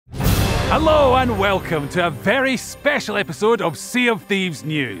Hello and welcome to a very special episode of Sea of Thieves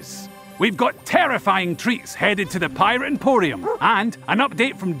News. We've got terrifying treats headed to the Pirate Emporium and an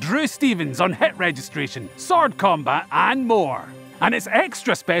update from Drew Stevens on hit registration, sword combat and more. And it's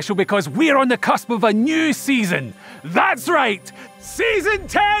extra special because we're on the cusp of a new season. That's right, Season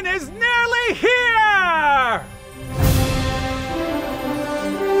 10 is nearly here!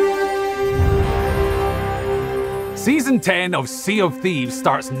 Season 10 of Sea of Thieves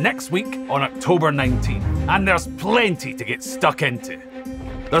starts next week on October 19th, and there's plenty to get stuck into.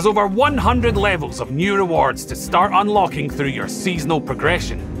 There's over 100 levels of new rewards to start unlocking through your seasonal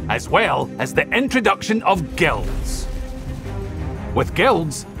progression, as well as the introduction of guilds. With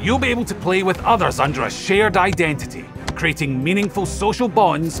guilds, you'll be able to play with others under a shared identity, creating meaningful social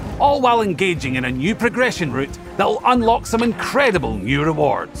bonds, all while engaging in a new progression route that'll unlock some incredible new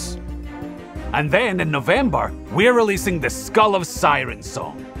rewards. And then in November, we're releasing the Skull of Siren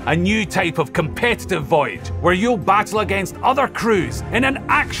Song, a new type of competitive voyage where you'll battle against other crews in an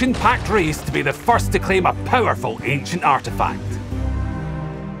action-packed race to be the first to claim a powerful ancient artifact.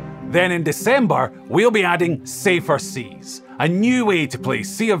 Then in December, we'll be adding Safer Seas, a new way to play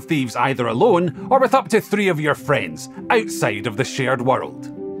Sea of Thieves either alone or with up to 3 of your friends, outside of the shared world.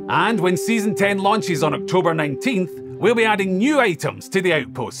 And when Season 10 launches on October 19th, we'll be adding new items to the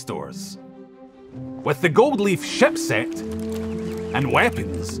Outpost stores. With the Gold Leaf ship set and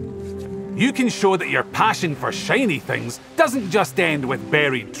weapons, you can show that your passion for shiny things doesn't just end with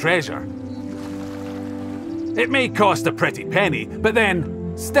buried treasure. It may cost a pretty penny, but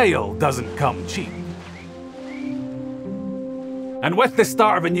then style doesn't come cheap. And with the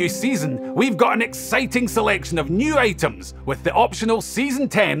start of a new season, we've got an exciting selection of new items with the optional Season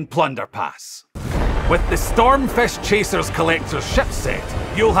 10 Plunder Pass. With the Stormfish Chasers Collector's ship set,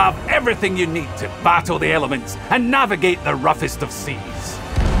 you'll have everything you need to battle the elements and navigate the roughest of seas.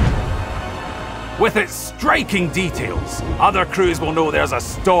 With its striking details, other crews will know there's a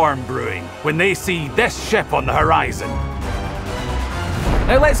storm brewing when they see this ship on the horizon.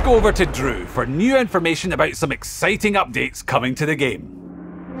 Now let's go over to Drew for new information about some exciting updates coming to the game.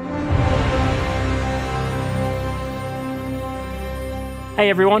 Hey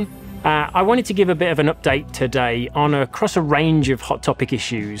everyone. I wanted to give a bit of an update today across a range of hot topic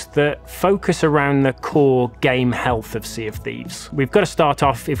issues that focus around the core game health of Sea of Thieves. We've got to start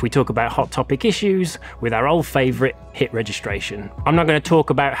off, if we talk about hot topic issues, with our old favourite, hit registration. I'm not going to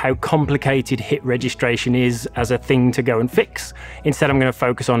talk about how complicated hit registration is as a thing to go and fix. Instead, I'm going to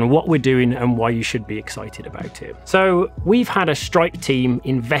focus on what we're doing and why you should be excited about it. So we've had a Stripe team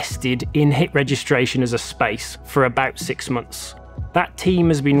invested in hit registration as a space for about 6 months. That team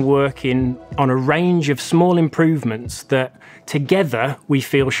has been working on a range of small improvements that together we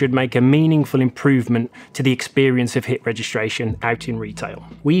feel should make a meaningful improvement to the experience of hit registration out in retail.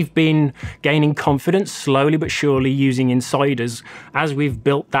 We've been gaining confidence slowly but surely using insiders as we've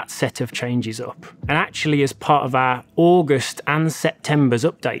built that set of changes up. And actually, as part of our August and September's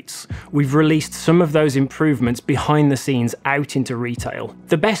updates, we've released some of those improvements behind the scenes out into retail.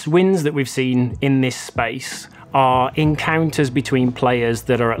 The best wins that we've seen in this space are encounters between players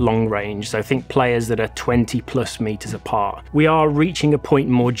that are at long range, so think players that are 20+ meters apart. We are reaching a point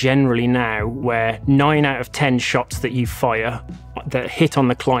more generally now where 9 out of 10 shots that you fire that hit on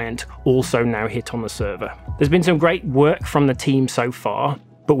the client also now hit on the server. There's been some great work from the team so far,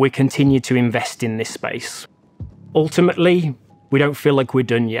 but we continue to invest in this space. Ultimately, we don't feel like we're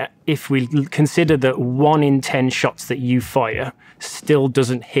done yet. If we consider that 1 in 10 shots that you fire still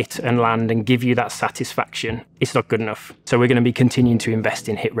doesn't hit and land and give you that satisfaction, it's not good enough. So we're going to be continuing to invest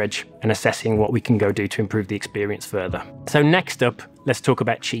in hit reg and assessing what we can go do to improve the experience further. So next up, let's talk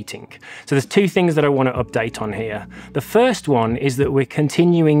about cheating. So there's 2 things that I want to update on here. The first one is that we're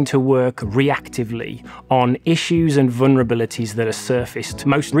continuing to work reactively on issues and vulnerabilities that are surfaced.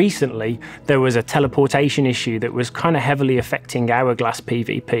 Most recently, there was a teleportation issue that was kind of heavily affecting Hourglass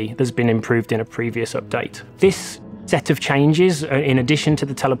PvP that's been improved in a previous update. This set of changes, in addition to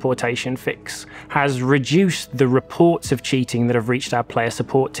the teleportation fix, has reduced the reports of cheating that have reached our player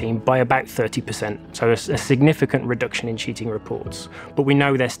support team by about 30%. So a significant reduction in cheating reports, but we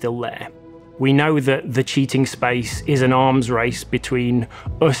know they're still there. We know that the cheating space is an arms race between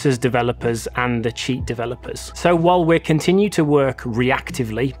us as developers and the cheat developers. So while we continue to work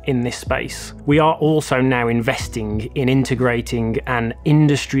reactively in this space, we are also now investing in integrating an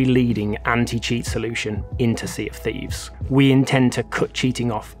industry-leading anti-cheat solution into Sea of Thieves. We intend to cut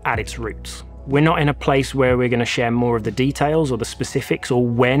cheating off at its roots. We're not in a place where we're going to share more of the details or the specifics or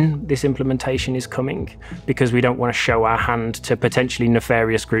when this implementation is coming, because we don't want to show our hand to potentially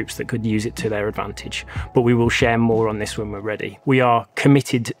nefarious groups that could use it to their advantage. But we will share more on this when we're ready. We are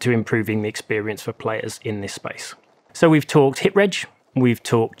committed to improving the experience for players in this space. So we've talked hit reg, we've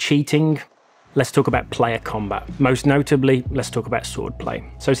talked cheating. Let's talk about player combat. Most notably, let's talk about swordplay.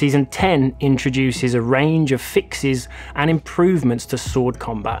 So Season 10 introduces a range of fixes and improvements to sword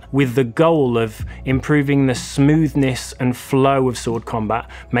combat, with the goal of improving the smoothness and flow of sword combat,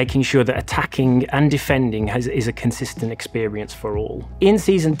 making sure that attacking and defending is a consistent experience for all. In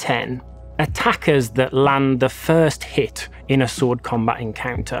Season 10, attackers that land the first hit in a sword combat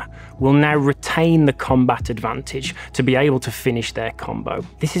encounter will now retain the combat advantage to be able to finish their combo.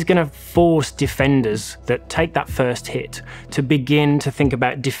 This is going to force defenders that take that first hit to begin to think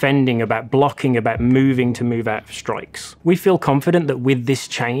about defending, about blocking, about moving to move out of strikes. We feel confident that with this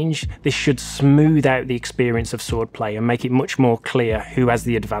change, this should smooth out the experience of swordplay and make it much more clear who has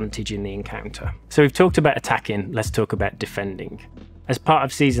the advantage in the encounter. So we've talked about attacking, let's talk about defending. As part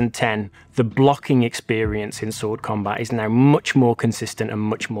of Season 10, the blocking experience in sword combat is now much more consistent and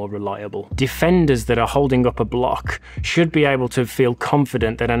much more reliable. Defenders that are holding up a block should be able to feel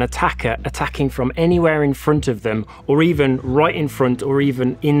confident that an attacker attacking from anywhere in front of them, or even right in front or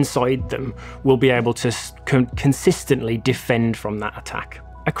even inside them, will be able to consistently defend from that attack.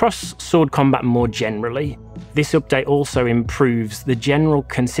 Across sword combat more generally, this update also improves the general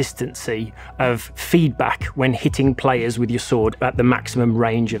consistency of feedback when hitting players with your sword at the maximum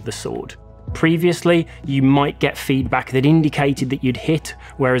range of the sword. Previously, you might get feedback that indicated that you'd hit,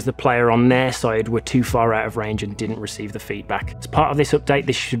 whereas the player on their side were too far out of range and didn't receive the feedback. As part of this update,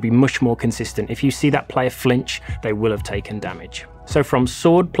 this should be much more consistent. If you see that player flinch, they will have taken damage. So from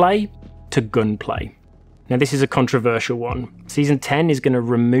swordplay to gunplay. Now this is a controversial one. Season 10 is going to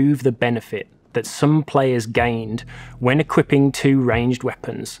remove the benefit that some players gained when equipping two ranged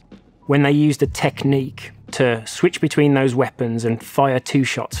weapons, when they used a technique to switch between those weapons and fire two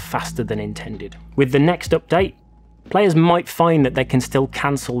shots faster than intended. With the next update, players might find that they can still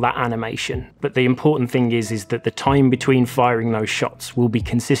cancel that animation, but the important thing is that the time between firing those shots will be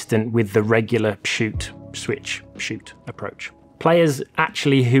consistent with the regular shoot, switch, shoot approach. Players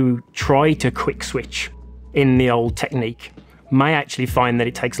actually who try to quick switch in the old technique may actually find that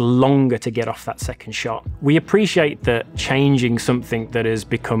it takes longer to get off that second shot. We appreciate that changing something that has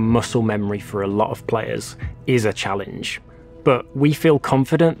become muscle memory for a lot of players is a challenge, but we feel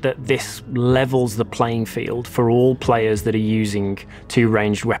confident that this levels the playing field for all players that are using two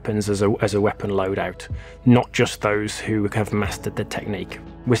ranged weapons as a weapon loadout, not just those who have mastered the technique.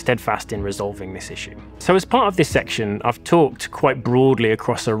 We're steadfast in resolving this issue. So as part of this section, I've talked quite broadly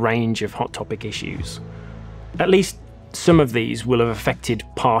across a range of hot topic issues. At least some of these will have affected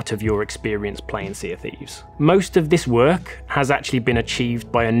part of your experience playing Sea of Thieves. Most of this work has actually been achieved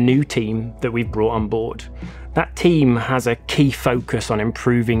by a new team that we've brought on board. That team has a key focus on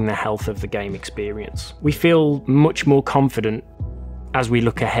improving the health of the game experience. We feel much more confident as we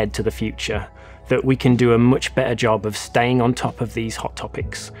look ahead to the future that we can do a much better job of staying on top of these hot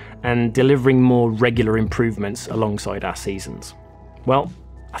topics and delivering more regular improvements alongside our seasons. Well,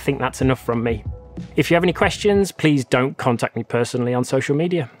 I think that's enough from me. If you have any questions, please don't contact me personally on social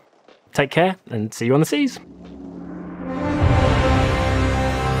media. Take care and see you on the seas.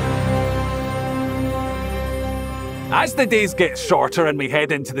 As the days get shorter and we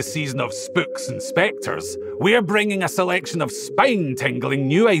head into the season of spooks and spectres, we're bringing a selection of spine-tingling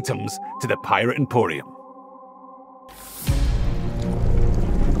new items to the Pirate Emporium.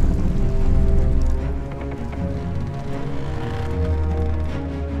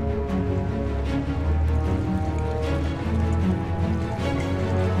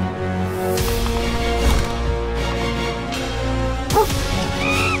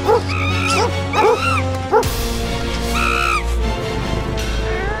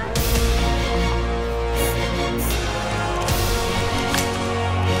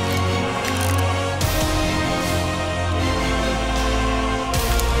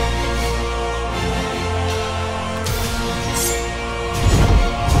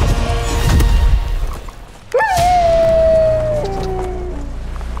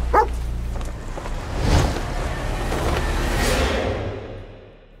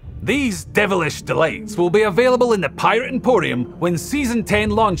 These devilish delights will be available in the Pirate Emporium when Season 10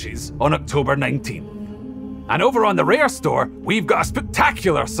 launches on October 19. And over on the Rare Store, we've got a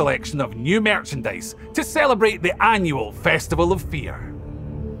spectacular selection of new merchandise to celebrate the annual Festival of Fear.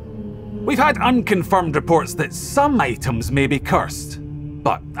 We've had unconfirmed reports that some items may be cursed,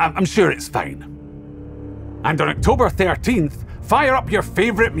 but I'm sure it's fine. And on October 13th, Fire up your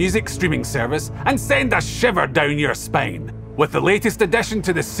favourite music streaming service and send a shiver down your spine with the latest addition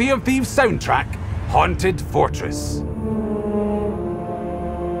to the Sea of Thieves soundtrack, Haunted Fortress.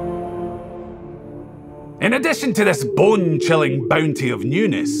 In addition to this bone-chilling bounty of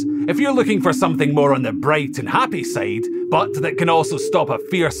newness, if you're looking for something more on the bright and happy side, but that can also stop a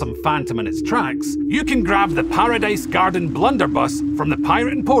fearsome phantom in its tracks, you can grab the Paradise Garden Blunderbuss from the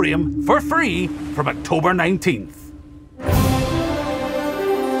Pirate Emporium for free from October 19th.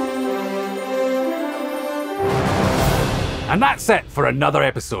 And that's it for another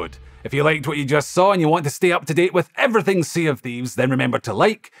episode. If you liked what you just saw and you want to stay up to date with everything Sea of Thieves, then remember to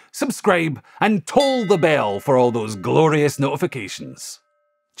like, subscribe, and toll the bell for all those glorious notifications.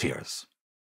 Cheers.